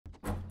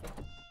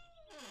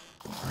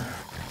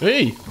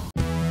Hey!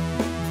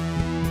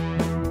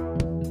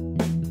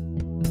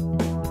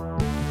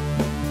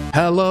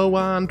 Hello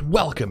and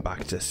welcome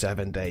back to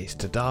 7 Days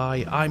to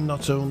Die. I'm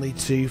not only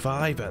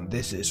 2-5 and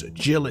this is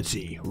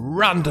Agility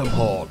Random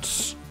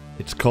Hordes.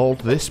 It's called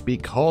this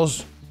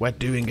because we're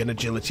doing an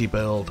agility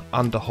build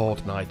and the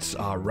Horde nights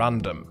are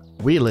random.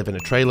 We live in a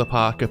trailer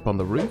park up on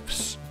the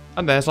roofs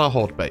and there's our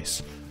Horde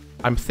base.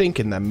 I'm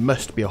thinking there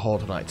must be a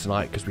Horde night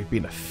tonight because we've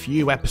been a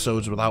few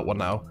episodes without one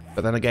now.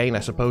 But then again, I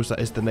suppose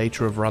that is the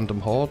nature of random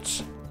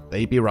Hordes.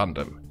 They be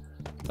random.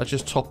 Let's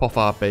just top off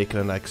our bacon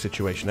and egg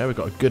situation there. We've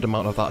got a good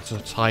amount of that to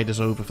tide us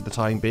over for the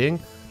time being,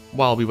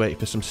 while we wait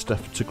for some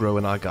stuff to grow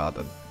in our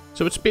garden.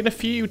 So it's been a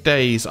few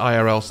days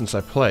IRL since I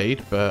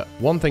played, but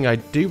one thing I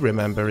do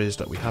remember is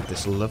that we have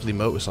this lovely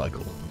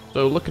motorcycle.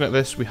 So looking at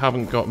this, we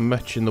haven't got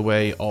much in the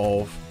way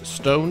of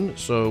stone,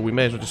 so we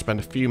may as well just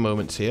spend a few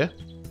moments here.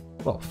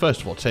 Well,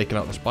 first of all, taking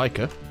out this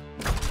biker.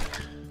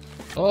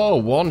 Oh,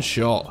 one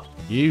shot.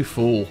 You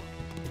fool.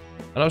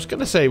 And I was going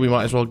to say we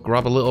might as well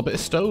grab a little bit of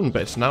stone,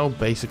 but it's now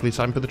basically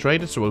time for the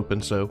trader to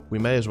open, so we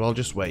may as well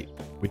just wait.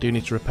 We do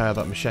need to repair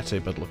that machete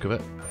by the look of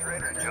it.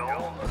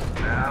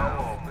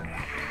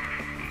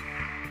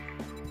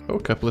 Oh, a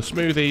couple of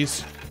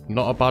smoothies.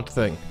 Not a bad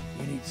thing.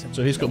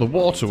 So he's got the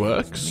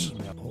waterworks.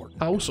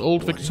 House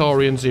Old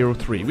Victorian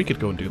 03. We could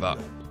go and do that.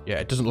 Yeah,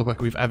 it doesn't look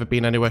like we've ever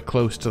been anywhere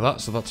close to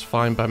that, so that's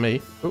fine by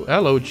me. Oh,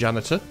 hello,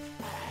 janitor.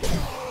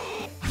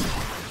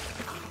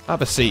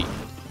 Have a seat.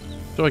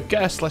 So I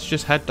guess let's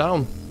just head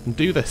down and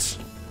do this.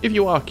 If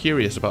you are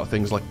curious about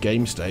things like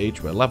game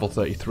stage, we're level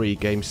 33,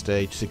 game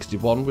stage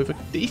 61 with a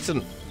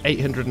decent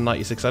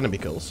 896 enemy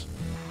kills.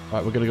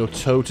 Alright, we're going to go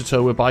toe to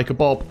toe with Biker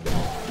Bob.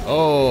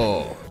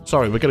 Oh,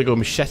 sorry, we're going to go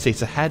machete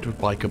to head with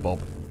Biker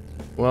Bob.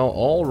 Well,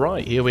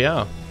 alright, here we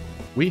are.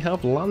 We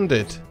have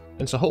landed.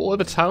 It's a whole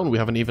other town we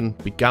haven't even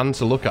begun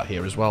to look at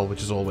here as well,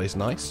 which is always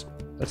nice.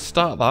 Let's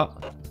start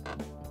that.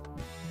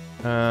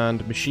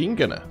 And machine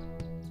gunner.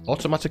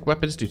 Automatic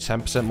weapons do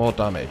 10% more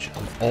damage.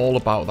 I'm all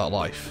about that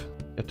life.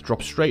 You have to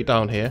drop straight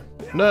down here.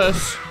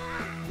 Nurse!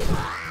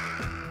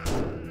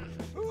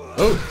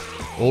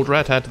 Oh, old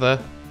redhead there.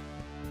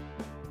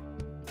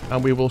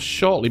 And we will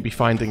shortly be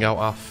finding out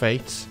our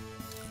fate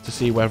to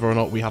see whether or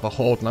not we have a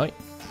Horde night.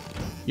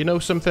 You know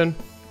something?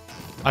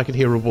 I can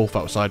hear a wolf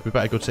outside. We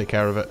better go take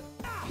care of it.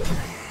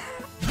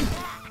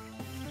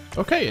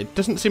 Okay, it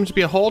doesn't seem to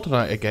be a Horde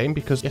night again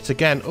because yet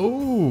again,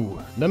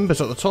 oh, numbers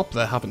at the top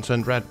there haven't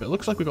turned red, but it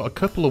looks like we've got a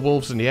couple of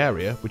wolves in the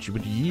area, which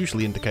would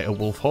usually indicate a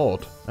wolf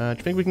horde. Do you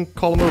think we can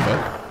call them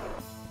over?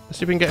 Let's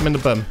see if we can get him in the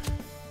bum.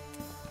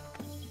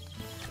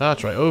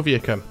 That's right, over you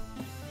come.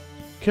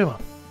 Come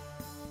on.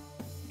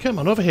 Come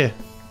on, over here.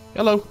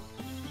 Hello.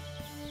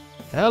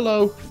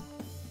 Hello.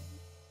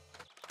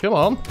 Come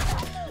on.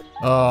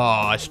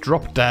 Oh, it's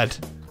dropped dead.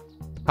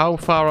 How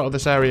far out of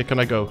this area can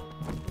I go?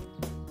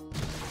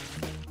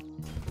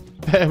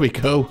 There we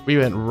go. We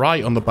went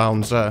right on the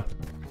bounds there.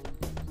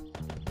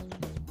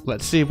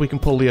 Let's see if we can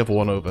pull the other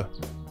one over.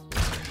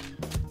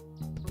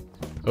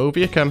 Over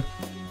you come.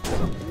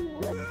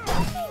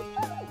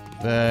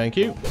 Thank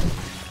you.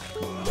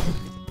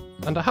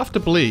 And I have to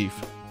believe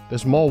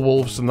there's more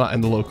wolves than that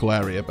in the local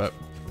area, but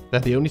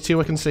they're the only two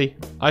I can see.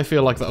 I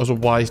feel like that was a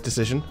wise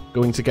decision,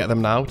 going to get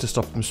them now to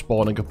stop them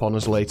spawning upon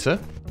us later.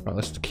 Right,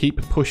 let's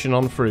keep pushing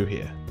on through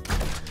here.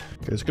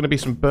 Okay, there's going to be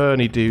some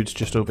Bernie dudes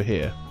just over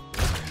here.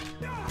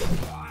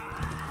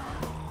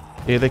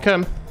 Here they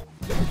come.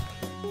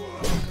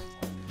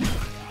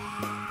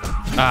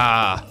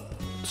 Ah,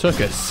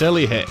 took a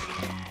silly hit.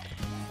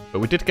 But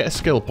we did get a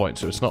skill point,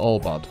 so it's not all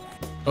bad.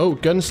 Oh,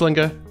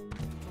 gunslinger.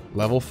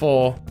 Level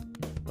 4.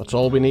 That's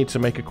all we need to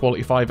make a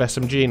quality 5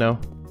 SMG now.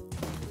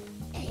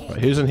 Right,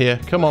 who's in here?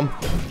 Come on.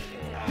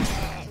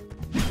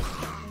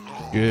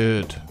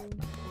 Good.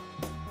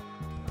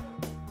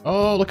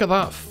 Oh, look at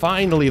that.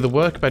 Finally, the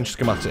workbench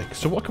schematic.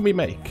 So what can we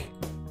make?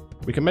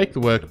 We can make the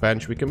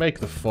workbench, we can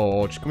make the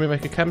forge. Can we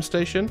make a chem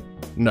station?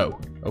 No.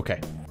 Okay.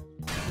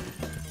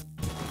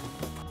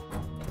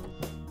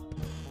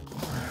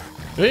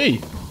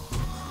 Hey!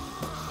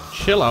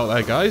 Chill out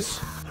there, guys.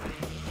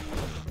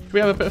 Can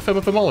we have a bit of fun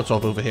with a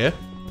Molotov over here?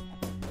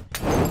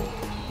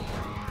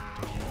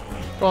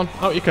 Go on,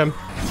 out you come.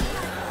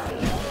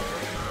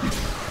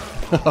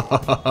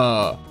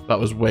 That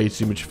was way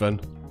too much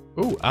fun.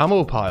 Ooh,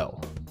 ammo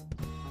pile.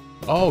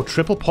 Oh,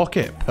 triple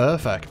pocket.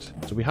 Perfect.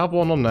 So we have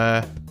one on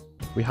there.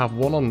 We have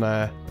one on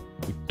there.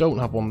 We don't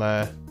have one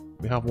there.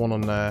 We have one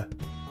on there.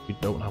 We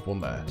don't have one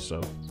there. So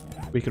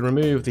we can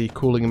remove the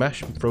cooling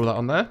mesh and throw that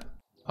on there.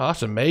 Oh,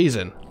 that's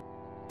amazing.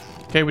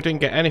 Okay, we didn't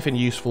get anything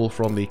useful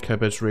from the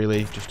cupboards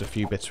really. Just a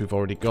few bits we've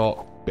already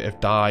got. Bit of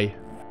dye.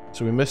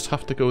 So we must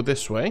have to go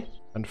this way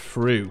and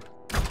through.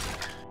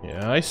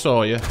 Yeah, I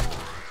saw you.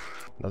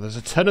 Now there's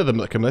a ton of them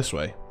that come this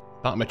way.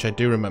 That much I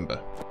do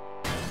remember.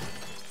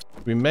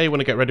 We may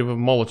want to get ready with a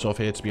Molotov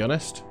here, to be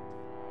honest.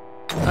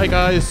 Hi,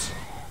 guys.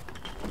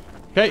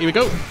 Okay, here we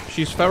go.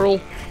 She's feral.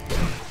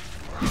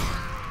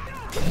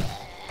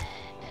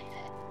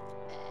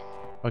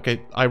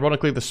 Okay,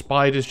 ironically, the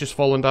spider's just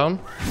fallen down.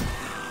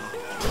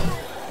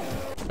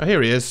 Oh,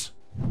 here he is.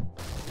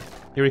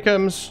 Here he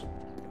comes.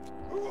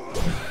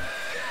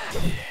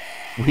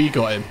 We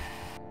got him.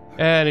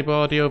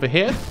 Anybody over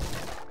here?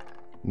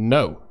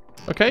 No.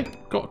 Okay,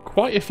 got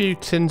quite a few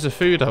tins of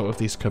food out of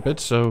these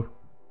cupboards, so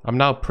I'm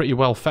now pretty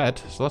well fed,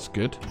 so that's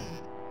good.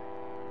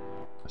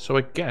 So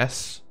I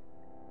guess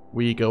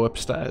we go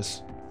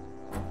upstairs.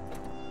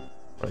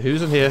 Right,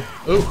 who's in here?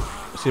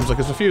 Oh, seems like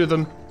there's a few of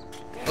them.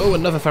 Oh,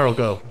 another feral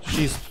girl.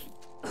 She's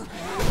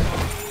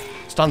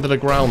standing her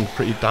ground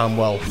pretty damn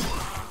well.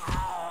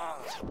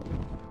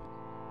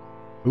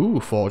 Ooh,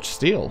 forged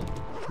steel.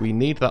 We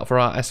need that for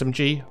our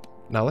SMG.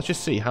 Now let's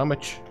just see how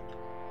much.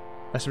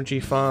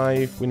 SMG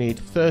 5, we need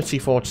 30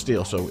 forged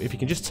steel, so if you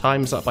can just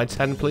times that by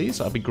 10 please,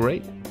 that'd be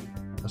great.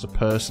 As a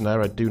person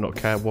there, I do not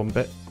care one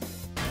bit.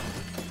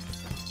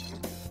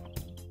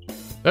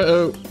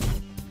 Uh-oh.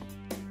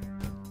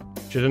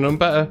 Should have known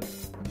better.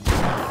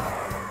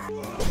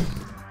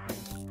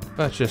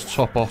 Let's just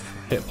top off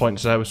hit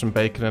points there with some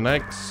bacon and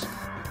eggs.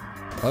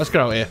 Right, let's get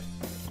out of here.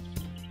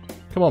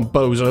 Come on,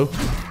 bozo.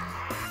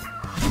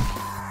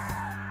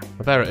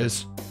 Oh, there it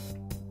is.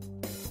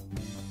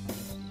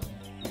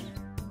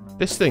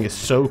 This thing is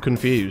so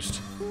confused.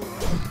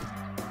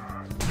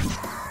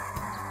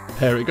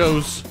 There it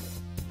goes.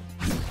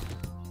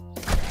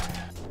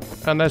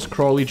 And there's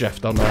Crawley Jeff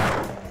down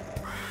there.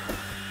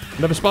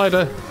 Another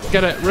spider.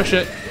 Get it, rush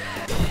it.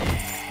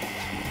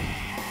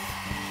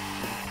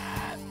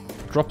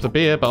 Drop the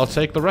beer, but I'll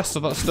take the rest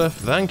of that stuff.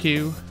 Thank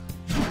you.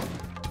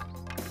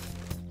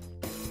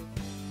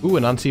 Ooh,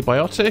 an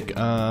antibiotic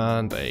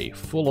and a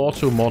full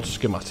auto mod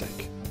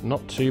schematic.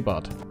 Not too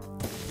bad.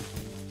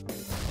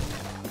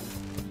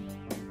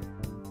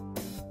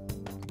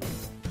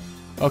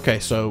 Okay,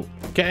 so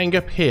getting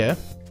up here,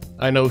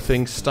 I know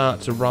things start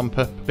to ramp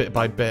up bit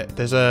by bit.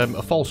 There's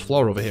a false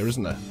floor over here,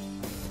 isn't there?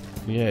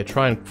 Yeah,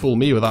 try and fool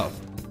me with that.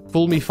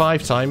 Fool me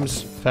 5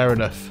 times, fair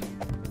enough.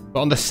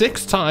 But on the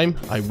 6th time,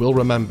 I will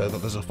remember that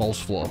there's a false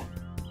floor.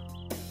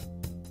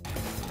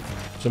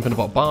 Something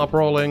about bar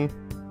brawling,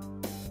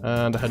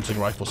 and a hunting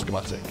rifle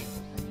schematic.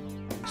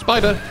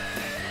 Spider!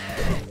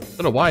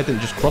 Don't know why I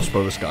didn't just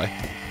crossbow this guy.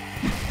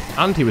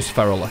 And he was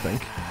feral, I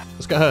think.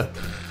 Let's get her.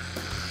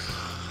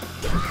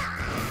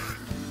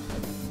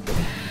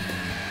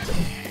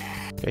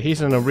 Okay,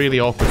 he's in a really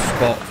awkward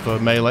spot for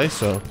melee,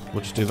 so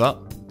we'll just do that.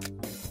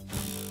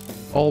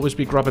 Always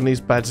be grabbing these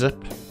beds up.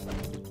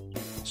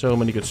 So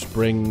many good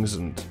springs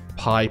and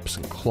pipes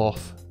and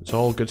cloth. It's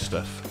all good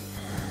stuff.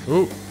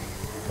 Ooh.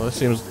 Well,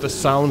 this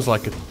sounds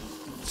like a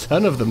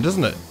ton of them,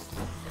 doesn't it?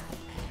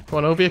 Come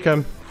on, over you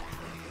come.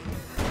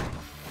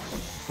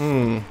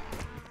 Okay,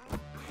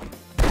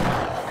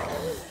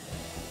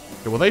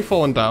 well, they've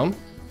fallen down.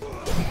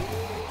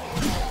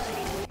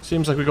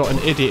 Seems like we've got an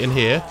idiot in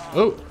here.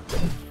 Oh!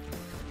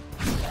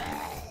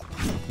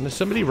 And there's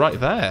somebody right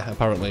there,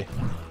 apparently.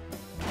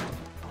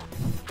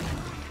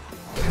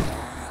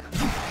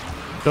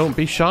 Don't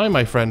be shy,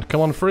 my friend.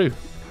 Come on through.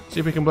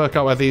 See if we can work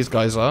out where these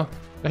guys are.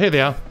 Oh, here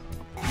they are.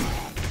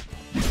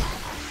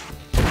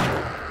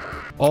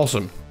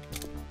 Awesome.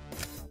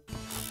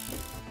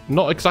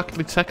 Not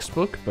exactly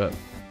textbook, but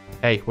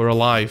hey, we're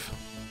alive.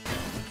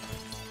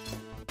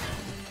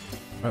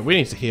 Right, we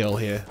need to heal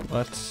here.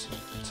 Let's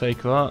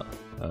take that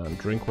and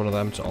drink one of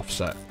them to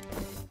offset.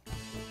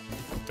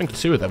 Drink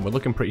 2 of them. We're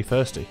looking pretty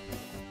thirsty.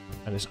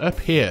 And it's up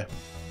here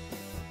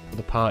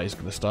the party's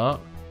going to start.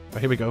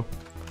 Right, here we go.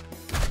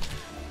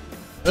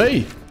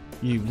 Hey!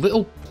 You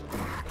little...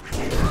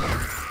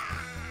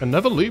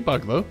 Another loot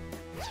bag, though.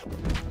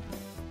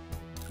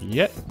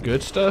 Yep,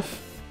 good stuff.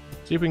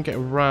 See if we can get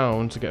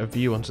around to get a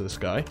view onto this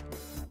guy.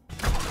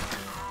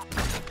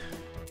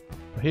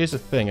 But here's the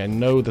thing. I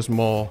know there's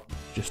more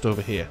just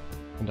over here.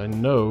 And I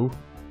know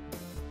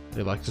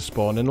they like to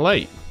spawn in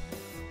late.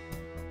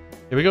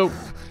 Here we go.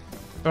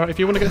 Alright, if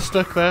you want to get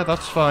stuck there,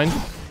 that's fine.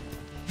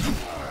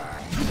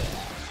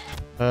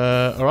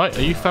 Alright,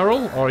 are you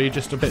feral? Or are you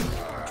just a bit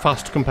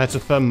fast compared to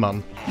Thumb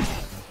Man?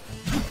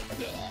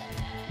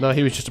 No,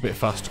 he was just a bit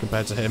fast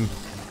compared to him.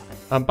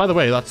 And by the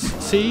way,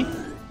 that's T-H-U-M-B.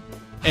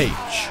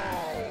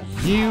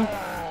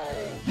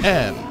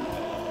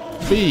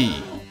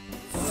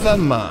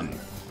 Thumb Man.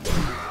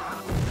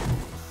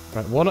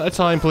 Right, one at a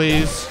time,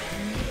 please.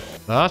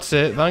 That's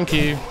it, thank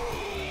you.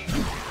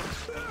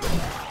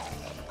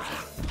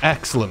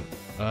 Excellent.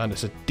 And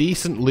it's a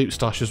decent loot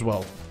stash as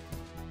well.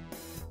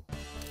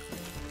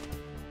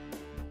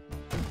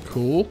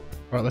 Cool.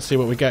 Right, let's see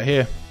what we get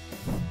here.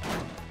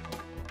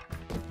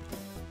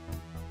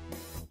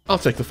 I'll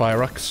take the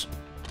fire axe.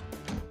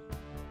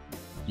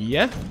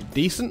 Yeah,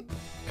 decent.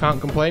 Can't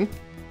complain.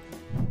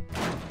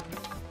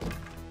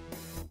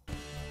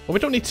 Well, we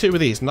don't need 2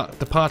 of these, and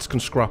the parts can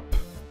scrap.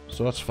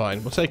 So that's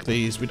fine. We'll take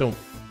these. We don't...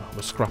 Oh,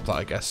 we'll scrap that,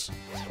 I guess.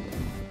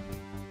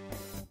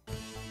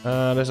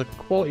 There's a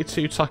quality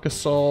 2 tack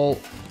assault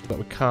that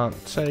we can't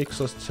take,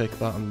 so let's take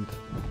that. And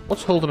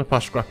what's holding up our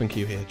scrapping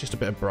queue here? Just a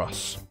bit of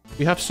brass.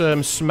 We have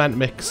some cement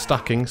mix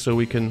stacking, so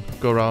we can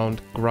go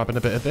around grabbing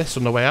a bit of this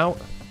on the way out.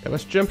 Okay,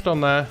 let's jump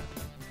on there,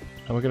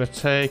 and we're going to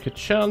take a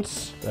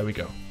chance. There we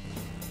go.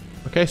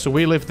 Okay, so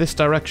we live this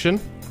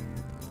direction,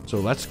 so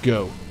let's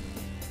go.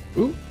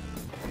 Ooh.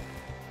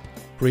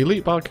 Free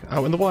loot bag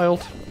out in the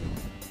wild.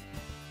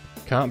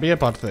 Can't be a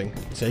bad thing.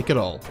 Take it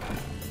all.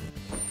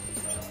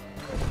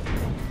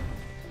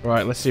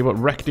 Right, let's see what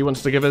Rekti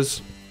wants to give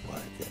us.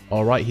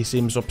 Alright, he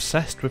seems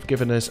obsessed with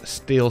giving us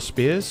steel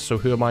spears, so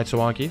who am I to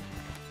argue?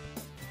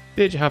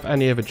 Did you have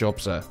any other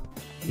jobs there?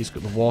 He's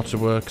got the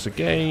waterworks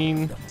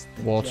again.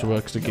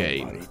 Waterworks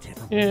again.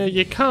 Yeah,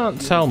 you can't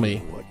tell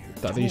me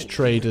that these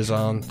traders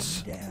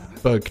aren't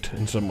bugged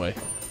in some way.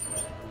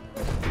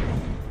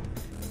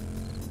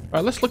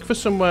 Right, let's look for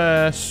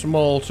somewhere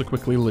small to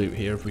quickly loot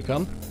here if we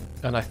can.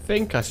 And I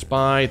think I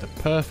spy the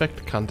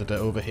perfect candidate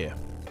over here.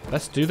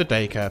 Let's do the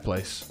daycare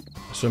place.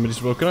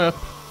 Somebody's woken up.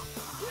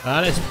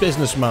 And it's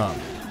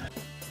businessman.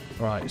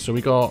 Right, so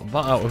we got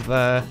that out of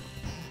there.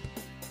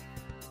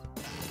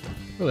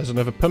 Oh, there's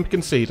another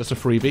pumpkin seed. That's a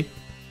freebie.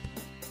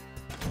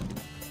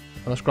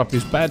 And let's grab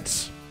these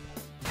beds.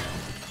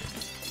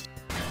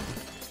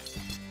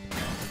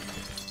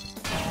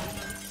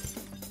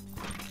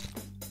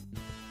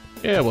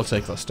 Yeah, we'll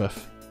take that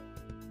stuff.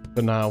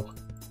 For now.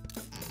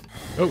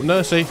 Oh,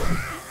 Nursey.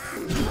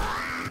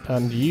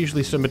 And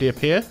usually somebody up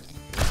here.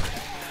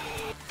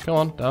 Come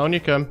on, down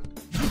you come.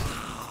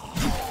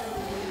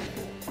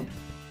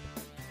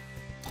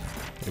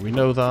 Okay, we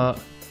know that.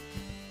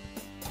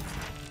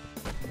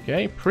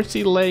 Okay,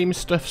 pretty lame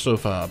stuff so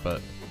far,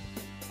 but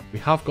we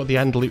have got the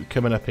end loot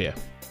coming up here.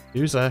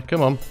 Who's there?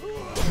 Come on.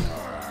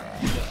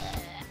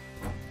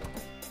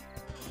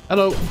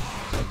 Hello.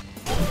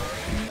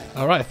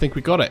 Alright, I think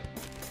we got it.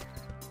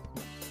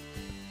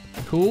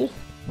 Cool.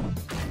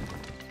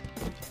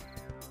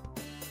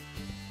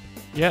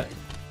 Yeah,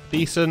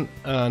 decent.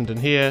 And in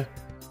here,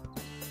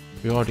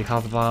 we already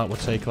have that. We'll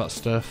take that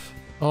stuff.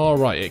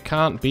 Alright, it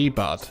can't be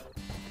bad.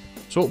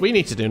 So what we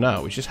need to do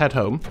now is just head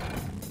home,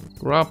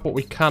 grab what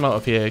we can out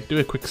of here, do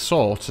a quick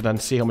sort, and then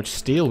see how much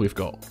steel we've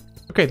got.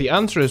 Okay, the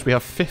answer is we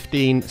have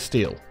 15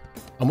 steel.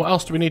 And what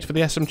else do we need for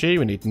the SMG?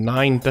 We need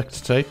 9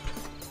 duct tape,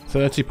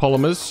 30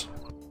 polymers,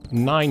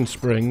 9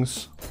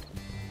 springs,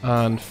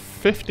 and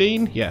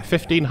 15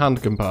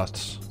 handgun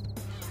parts.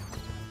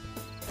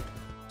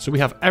 So we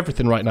have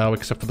everything right now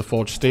except for the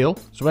forged steel.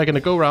 So we're going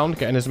to go around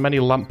getting as many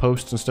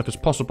lampposts and stuff as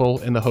possible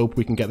in the hope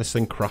we can get this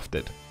thing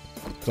crafted.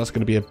 So that's going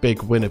to be a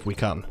big win if we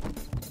can.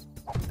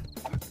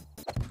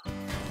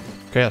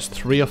 Okay, that's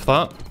 3 off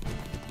that.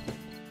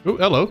 Oh,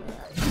 hello.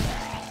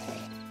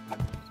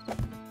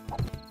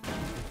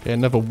 Okay,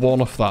 another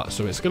 1 off that.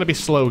 So it's going to be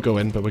slow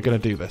going, but we're going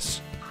to do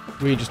this.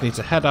 We just need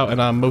to head out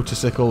in our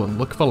motorcycle and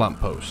look for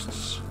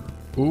lampposts.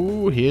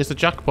 Ooh, here's the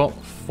jackpot.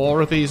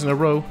 4 of these in a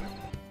row.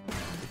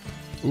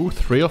 Ooh,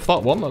 3 off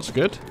that one. That's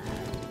good.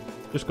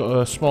 Just got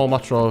a small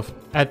matter of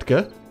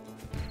Edgar.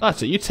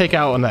 That's it. You take it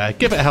out on there.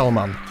 Give it hell,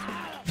 man.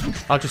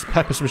 I'll just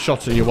pepper some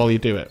shots at you while you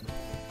do it.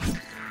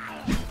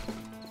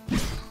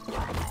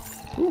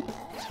 Ooh,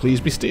 please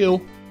be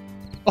steel.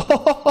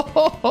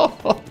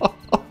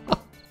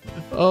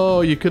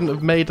 Oh, you couldn't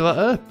have made that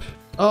up.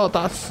 Oh,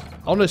 that's...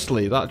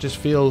 Honestly, that just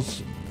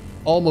feels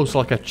almost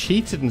like I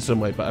cheated in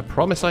some way, but I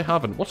promise I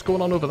haven't. What's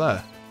going on over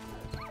there?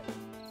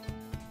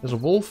 There's a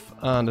wolf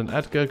and an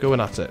Edgar going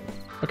at it.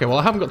 Okay, well,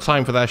 I haven't got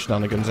time for their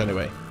shenanigans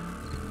anyway.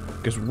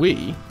 Because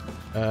we...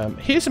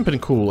 here's something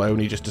cool I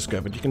only just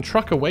discovered. You can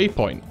track a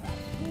waypoint.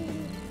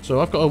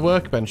 So I've got a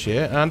workbench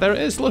here, and there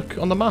it is, look,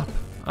 on the map.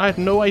 I had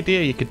no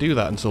idea you could do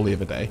that until the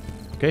other day.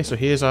 Okay, so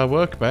here's our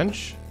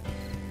workbench.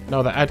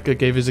 Now that Edgar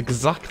gave us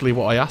exactly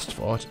what I asked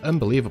for. It's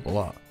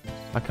unbelievable, that.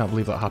 I can't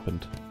believe that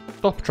happened.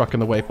 Stop tracking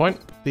the waypoint.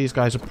 These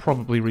guys have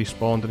probably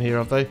respawned in here,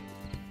 have they?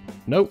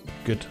 Nope.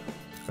 Good.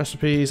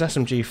 Recipes,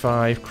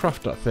 SMG5,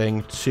 craft that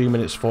thing, 2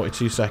 minutes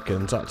 42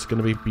 seconds. That's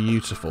going to be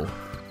beautiful.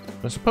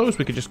 I suppose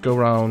we could just go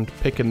around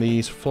picking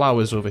these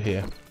flowers over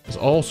here. There's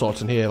all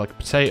sorts in here, like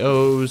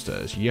potatoes,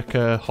 there's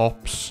yucca,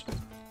 hops,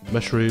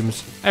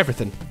 mushrooms,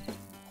 everything.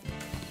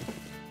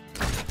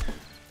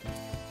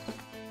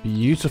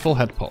 Beautiful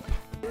head pop.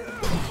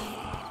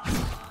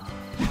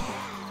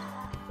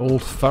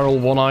 Old feral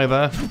one eye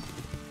there.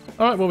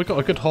 Alright, well, we got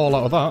a good haul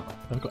out of that.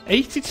 I've got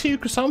 82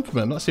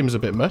 chrysanthemum, that seems a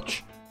bit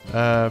much.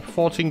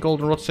 14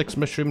 goldenrod, 6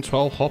 mushroom,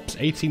 12 hops,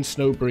 18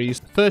 snowberries,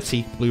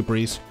 30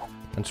 blueberries,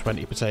 and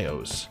 20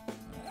 potatoes.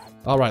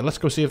 Alright, let's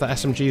go see if that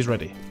SMG is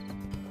ready.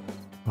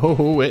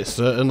 Oh, it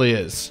certainly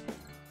is.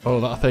 Oh,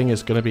 that thing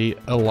is going to be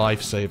a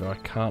lifesaver. I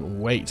can't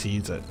wait to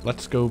use it.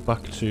 Let's go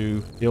back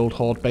to the old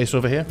Horde base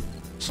over here.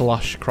 /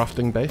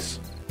 crafting base.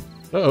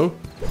 Uh-oh.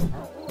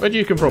 Where'd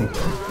you come from?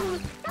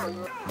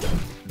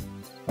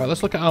 Alright,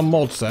 let's look at our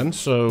mods then.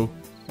 So,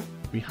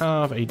 we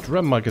have a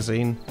drum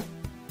magazine,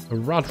 a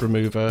rad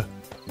remover.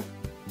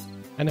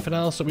 Anything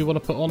else that we want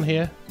to put on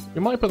here?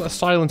 We might put that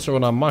silencer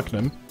on our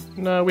Magnum.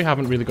 No, we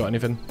haven't really got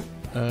anything.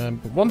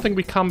 But one thing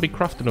we can be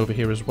crafting over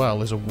here as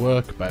well is a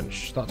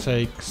workbench. That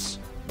takes...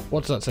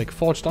 What does that take?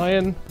 Forged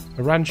iron,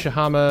 a wrench, a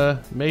hammer,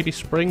 maybe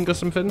spring or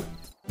something?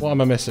 What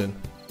am I missing?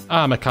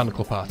 Ah,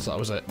 mechanical parts, that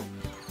was it.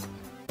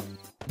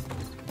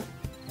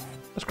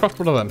 Let's craft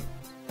one of them.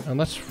 And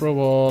let's throw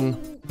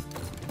on...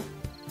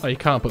 Oh, you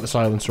can't put the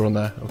silencer on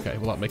there. Okay,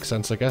 well that makes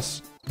sense, I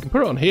guess. You can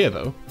put it on here,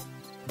 though.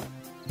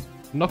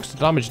 Knocks the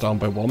damage down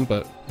by 1,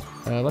 but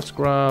let's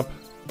grab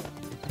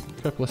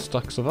a couple of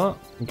stacks of that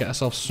and get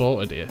ourselves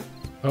sorted here.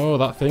 Oh,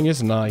 that thing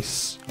is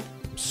nice.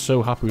 I'm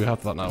so happy we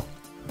have that now.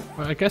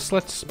 Right, I guess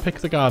let's pick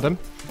the garden.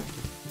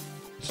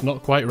 It's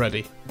not quite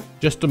ready.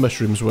 Just the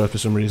mushrooms were for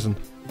some reason.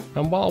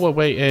 And while we're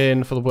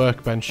waiting for the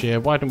workbench here,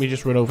 why don't we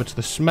just run over to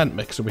the cement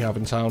mixer we have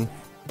in town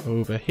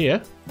over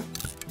here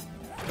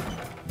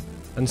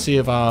and see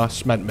if our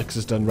cement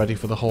mixer's done ready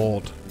for the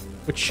Horde,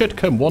 which should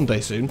come one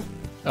day soon.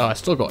 Oh,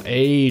 it's still got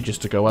ages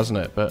to go, hasn't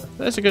it? But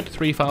there's a good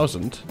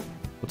 3,000.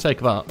 We'll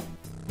take that.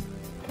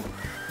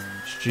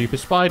 Stupid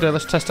spider,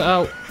 let's test it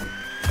out.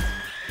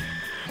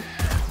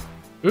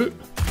 Ooh.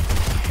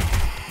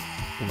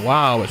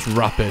 Wow, it's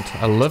rapid.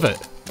 I love it.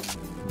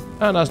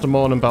 And as the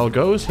morning bell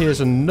goes,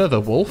 here's another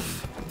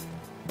wolf.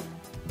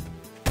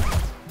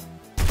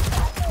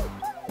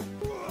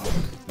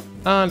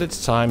 And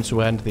it's time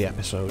to end the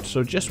episode.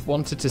 So just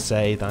wanted to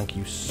say thank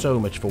you so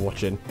much for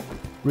watching.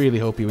 Really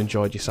hope you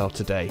enjoyed yourself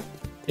today.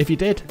 If you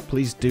did,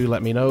 please do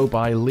let me know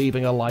by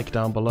leaving a like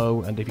down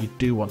below. And if you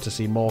do want to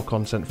see more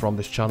content from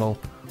this channel,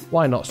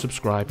 why not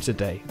subscribe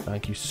today?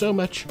 Thank you so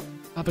much.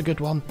 Have a good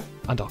one.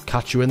 And I'll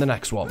catch you in the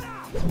next one.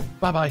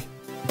 Bye bye.